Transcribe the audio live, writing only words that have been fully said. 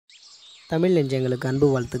தமிழ் நெஞ்சங்களுக்கு அன்பு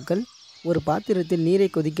வாழ்த்துக்கள். ஒரு பாத்திரத்தில் நீரை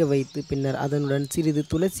கொதிக்க வைத்து பின்னர் அதனுடன் சிறிது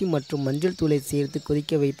துளசி மற்றும் மஞ்சள் தூளை சேர்த்து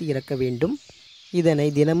கொதிக்க வைத்து இறக்க வேண்டும். இதனை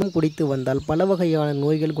தினமும் குடித்து வந்தால் பல வகையான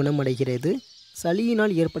நோய்கள் குணமடைகிறது.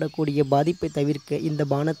 சளியினால் ஏற்படக்கூடிய பாதிப்பை தவிர்க்க இந்த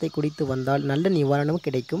பானத்தை குடித்து வந்தால் நல்ல நிவாரணம்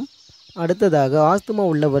கிடைக்கும். அடுத்ததாக ஆஸ்துமா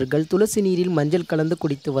உள்ளவர்கள் துளசி நீரில் மஞ்சள் கலந்து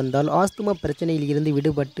குடித்து வந்தால் ஆஸ்துமா பிரச்சனையில் இருந்து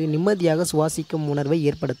விடுபட்டு நிம்மதியாக சுவாசிக்கும் உணர்வை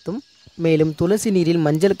ஏற்படுத்தும். மேலும் துளசி நீரில்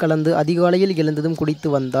மஞ்சள் கலந்து அதிகாலையில் எழுந்ததும் குடித்து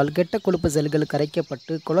வந்தால் கெட்ட கொழுப்பு செல்கள்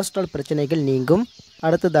கரைக்கப்பட்டு கொலஸ்ட்ரால் பிரச்சனைகள் நீங்கும்.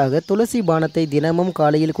 அடுத்ததாக துளசி பானத்தை தினமும்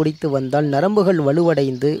காலையில் குடித்து வந்தால் நரம்புகள்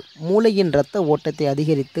வலுவடைந்து மூளையின் இரத்த ஓட்டத்தை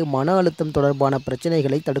அதிகரித்து மன அழுத்தம் தொடர்பான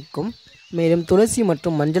பிரச்சனைகளை தடுக்கும். மேலும் துளசி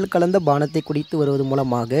மற்றும் மஞ்சள் கலந்த பானத்தை குடித்து வருவது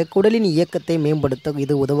மூலமாக குடலின் இயக்கத்தை மேம்படுத்த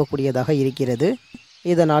இது உதவக்கூடியதாக இருக்கிறது.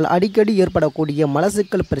 இதனால் அடிக்கடி ஏற்படக்கூடிய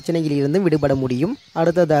மலச்சிக்கல் பிரச்சனையில் இருந்து விடுபட முடியும்.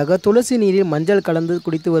 அடுத்ததாக துளசி நீரில் மஞ்சள் கலந்து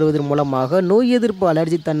குடித்து வருவதன் மூலமாக நோய் எதிர்ப்பு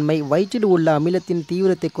அலர்ஜி தன்மை, வயிற்றில் உள்ள அமிலத்தின்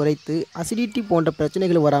தீவிரத்தை குறைத்து அசிடிட்டி போன்ற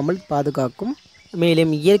பிரச்சனைகள் வராமல் பாதுகாக்கும்.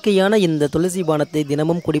 மேலும் இயற்கையான இந்த துளசி பானத்தை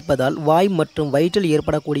தினமும் குடிப்பதால் வாய் மற்றும் வயிற்றில்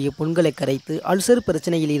ஏற்படக்கூடிய புண்களை கரைத்து அல்சர்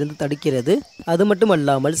பிரச்சனையில் இருந்து தடுக்கிறது. அது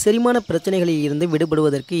மட்டுமல்லாமல் செரிமான பிரச்சனைகளில் இருந்து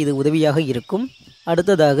விடுபடுவதற்கு இது உதவியாக இருக்கும்.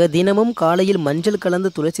 அடுத்ததாக தினமும் காலையில் மஞ்சள்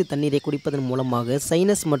கலந்த துளசி தண்ணீரை குடிப்பதன் மூலமாக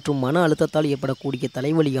சைனஸ் மற்றும் மன அழுத்தத்தால் ஏற்படக்கூடிய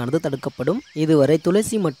தலைவலியானது தடுக்கப்படும். இதுவரை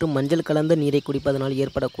துளசி மற்றும் மஞ்சள் கலந்த நீரை குடிப்பதனால்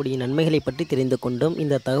ஏற்படக்கூடிய நன்மைகளை பற்றி தெரிந்து கொண்டோம்.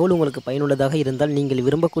 இந்த தகவல் உங்களுக்கு பயனுள்ளதாக இருந்தால் நீங்கள்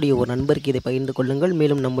விரும்பக்கூடிய ஒரு நண்பருக்கு இதை பகிர்ந்து கொள்ளுங்கள்.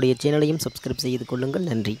 மேலும் நம்முடைய சேனலையும் சப்ஸ்கிரைப் செய்து கொள்ளுங்கள்.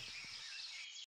 நன்றி.